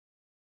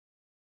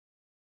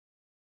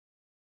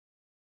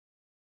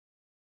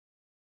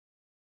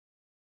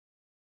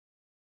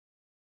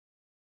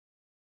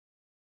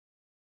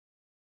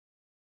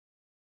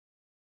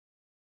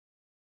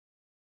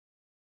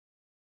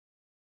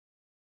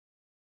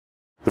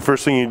The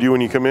first thing you do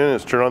when you come in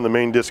is turn on the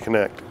main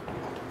disconnect.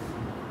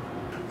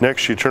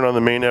 Next, you turn on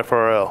the main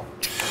FRL,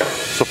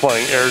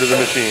 supplying air to the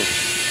machine.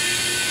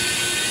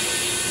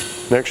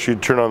 Next, you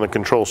turn on the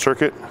control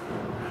circuit.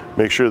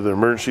 Make sure the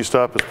emergency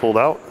stop is pulled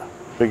out,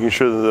 making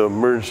sure that the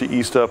emergency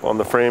E-stop on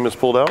the frame is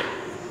pulled out.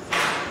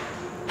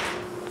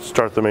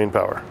 Start the main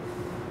power.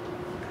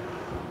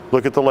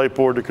 Look at the light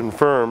board to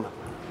confirm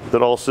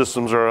that all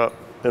systems are up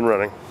and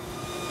running.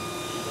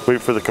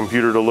 Wait for the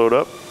computer to load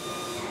up.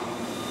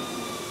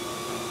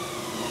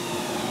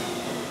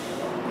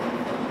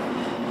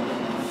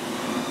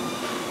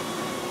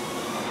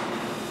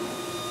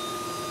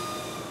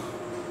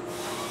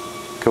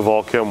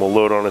 Kval cam will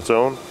load on its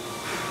own.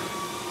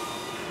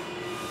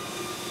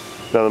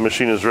 Now the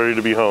machine is ready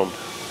to be homed.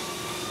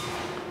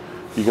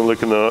 You can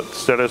look in the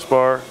status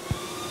bar,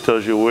 it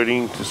tells you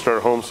waiting to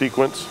start home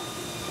sequence.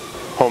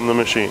 Home the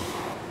machine.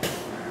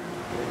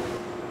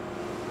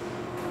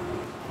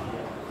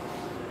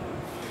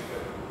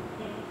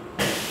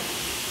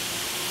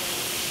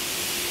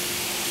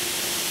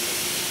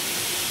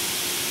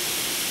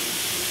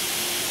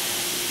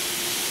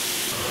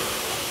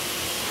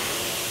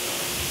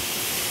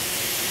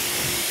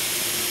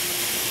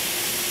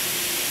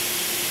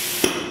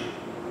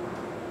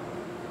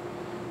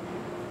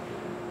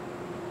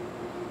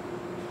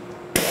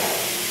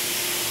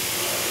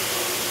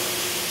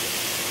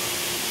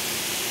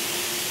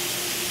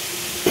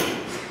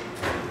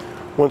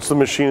 Once the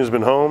machine has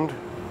been homed,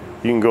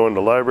 you can go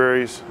into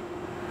libraries,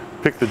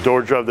 pick the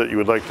door job that you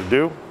would like to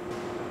do.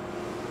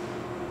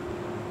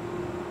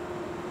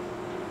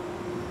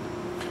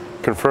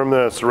 Confirm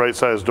that it's the right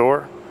size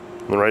door,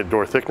 and the right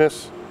door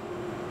thickness.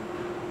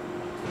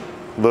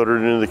 Load it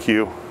into the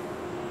queue.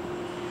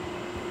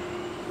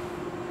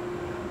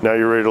 Now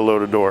you're ready to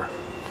load a door.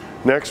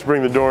 Next,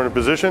 bring the door into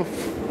position.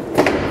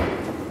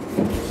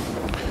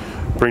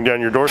 Bring down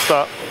your door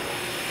stop.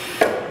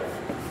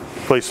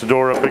 Place the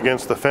door up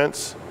against the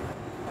fence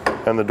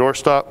and the door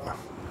stop.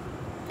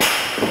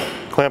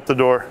 Clamp the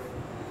door.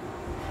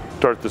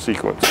 Start the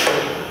sequence.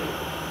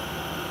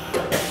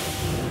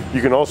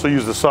 You can also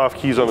use the soft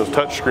keys on this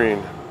touch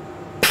screen.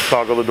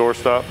 Toggle the door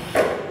stop,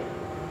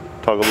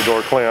 toggle the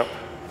door clamp,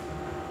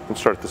 and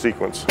start the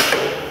sequence.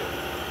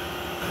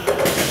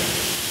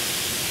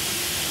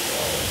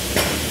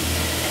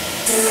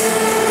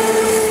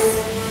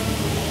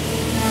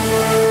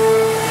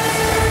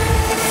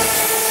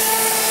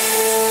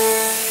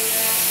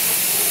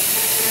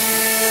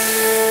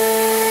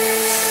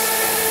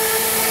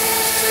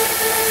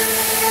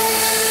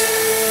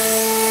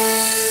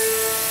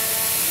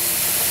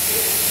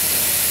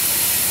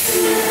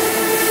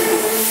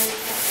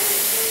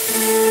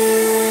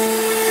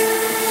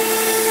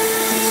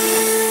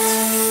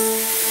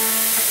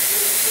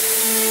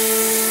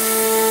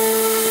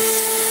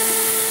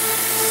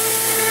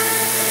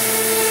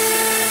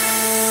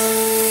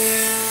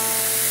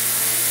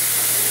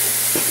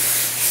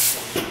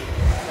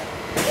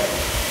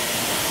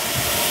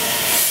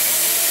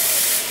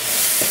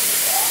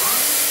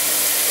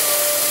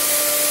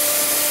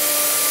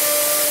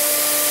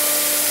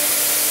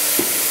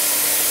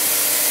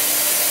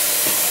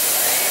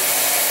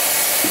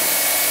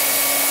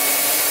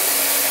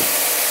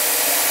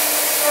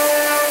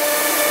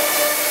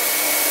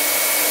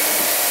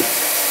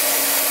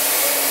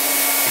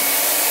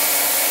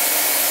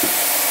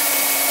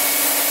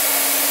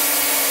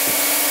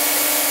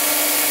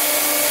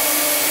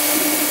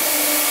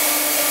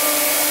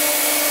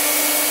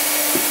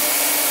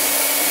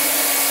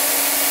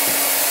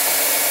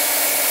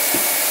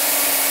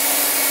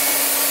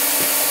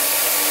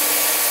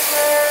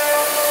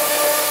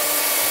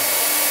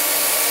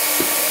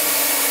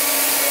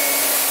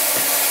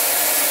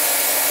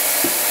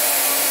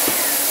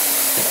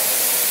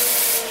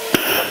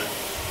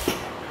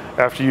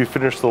 After you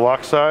finish the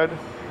lock side,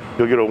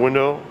 you'll get a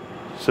window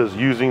that says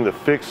using the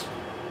fixed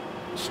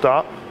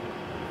stop.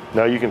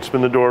 Now you can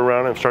spin the door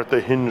around and start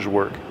the hinge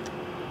work.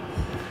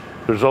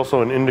 There's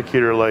also an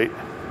indicator light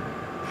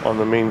on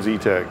the main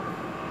Z-tag.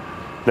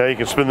 Now you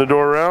can spin the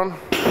door around.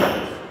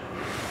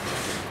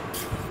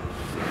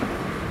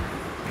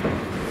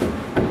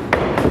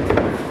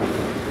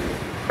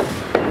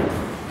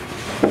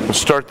 And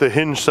start the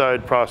hinge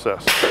side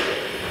process.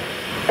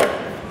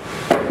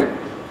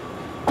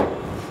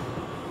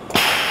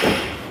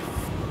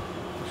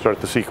 Start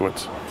the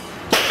sequence.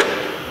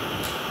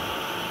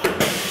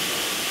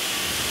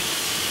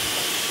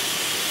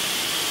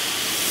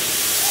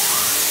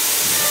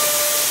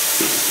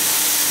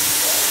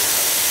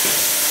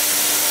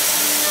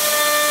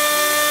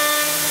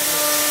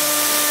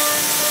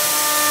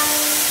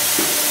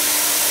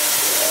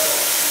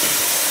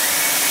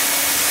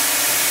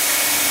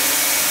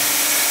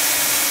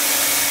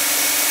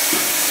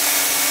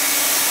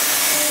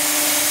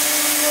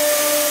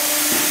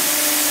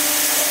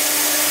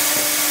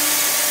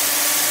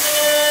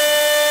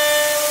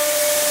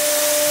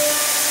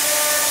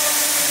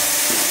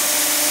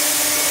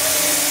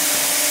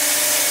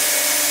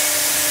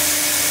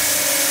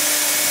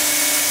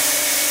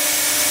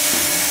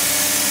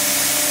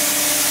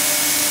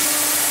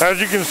 As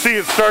you can see,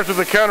 it starts with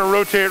the counter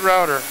rotate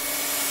router.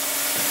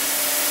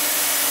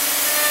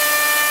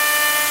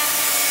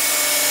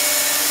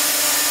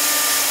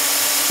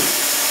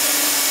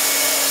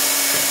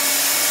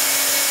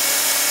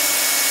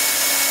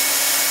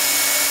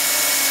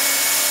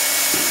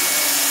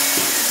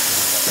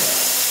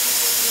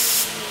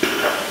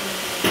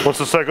 Once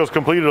the cycle is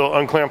complete, it'll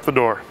unclamp the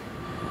door.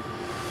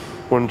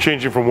 When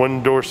changing from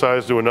one door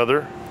size to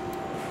another,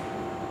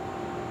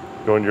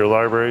 go into your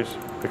libraries,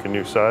 pick a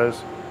new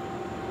size,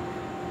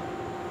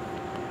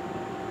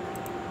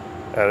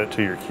 add it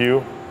to your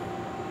queue.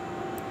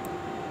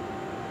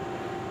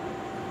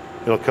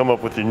 It'll come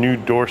up with your new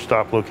door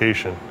stop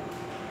location.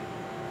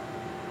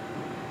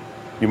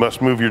 You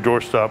must move your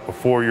door stop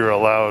before you're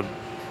allowed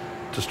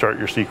to start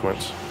your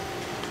sequence.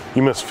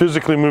 You must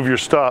physically move your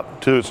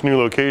stop to its new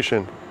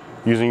location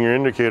using your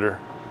indicator.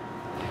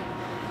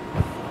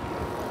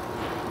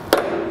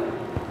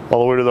 All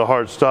the way to the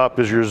hard stop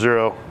is your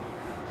 0.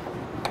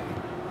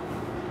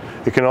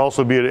 It can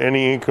also be at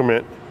any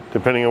increment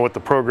depending on what the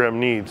program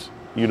needs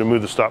you to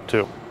move the stop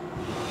to.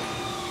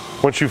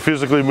 Once you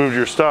physically moved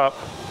your stop,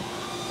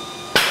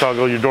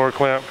 toggle your door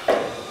clamp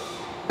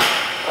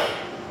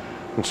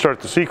and start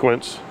the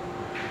sequence.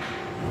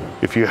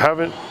 If you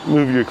haven't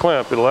moved your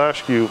clamp, it'll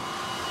ask you,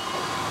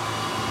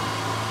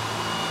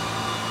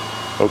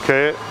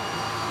 okay it,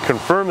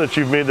 confirm that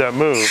you've made that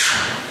move.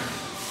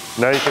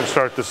 Now you can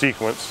start the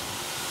sequence.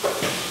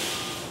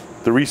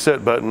 The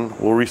reset button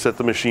will reset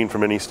the machine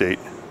from any state.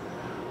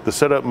 The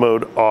setup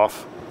mode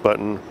off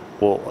button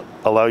will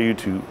allow you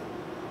to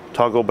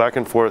toggle back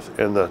and forth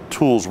and the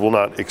tools will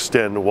not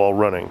extend while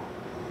running.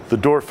 The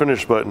door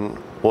finish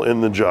button will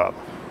end the job.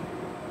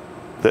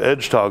 The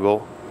edge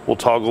toggle will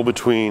toggle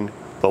between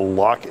the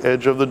lock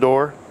edge of the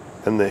door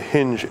and the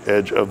hinge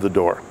edge of the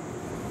door.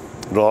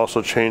 It'll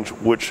also change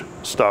which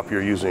stop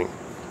you're using,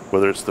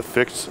 whether it's the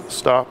fixed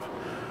stop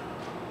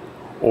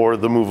or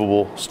the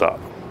movable stop.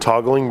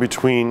 Toggling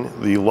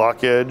between the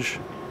lock edge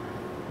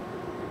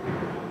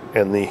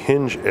and the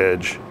hinge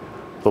edge,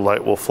 the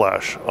light will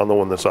flash on the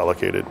one that's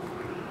allocated.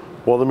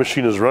 While the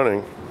machine is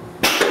running,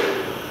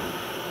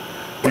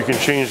 you can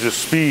change the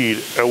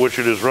speed at which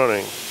it is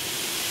running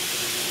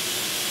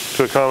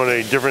to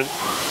accommodate different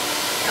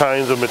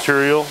kinds of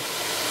material,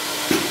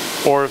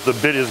 or if the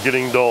bit is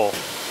getting dull.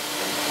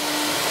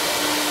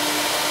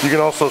 You can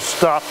also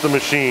stop the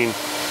machine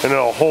and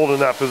it'll hold in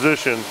that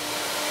position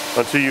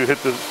until you hit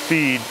the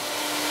speed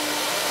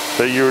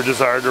that you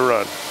desire to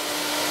run.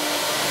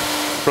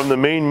 From the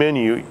main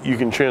menu, you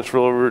can transfer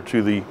over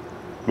to the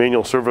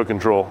manual servo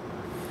control.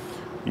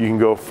 You can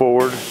go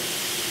forward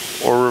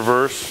or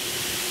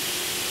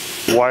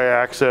reverse,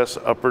 Y-axis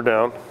up or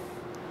down,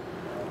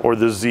 or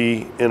the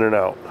Z in and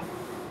out.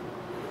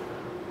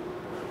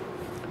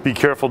 Be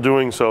careful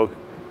doing so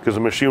because the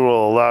machine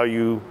will allow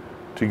you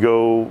to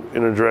go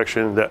in a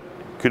direction that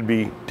could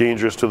be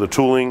dangerous to the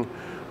tooling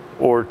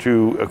or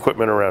to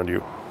equipment around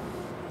you.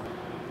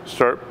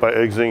 Start by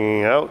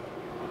exiting out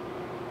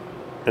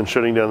and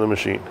shutting down the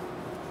machine.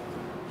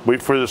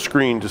 Wait for the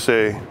screen to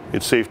say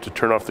it's safe to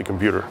turn off the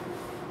computer.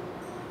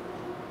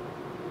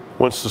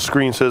 Once the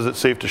screen says it's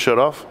safe to shut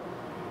off,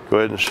 go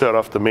ahead and shut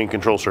off the main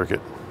control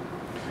circuit.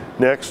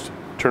 Next,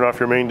 turn off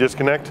your main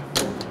disconnect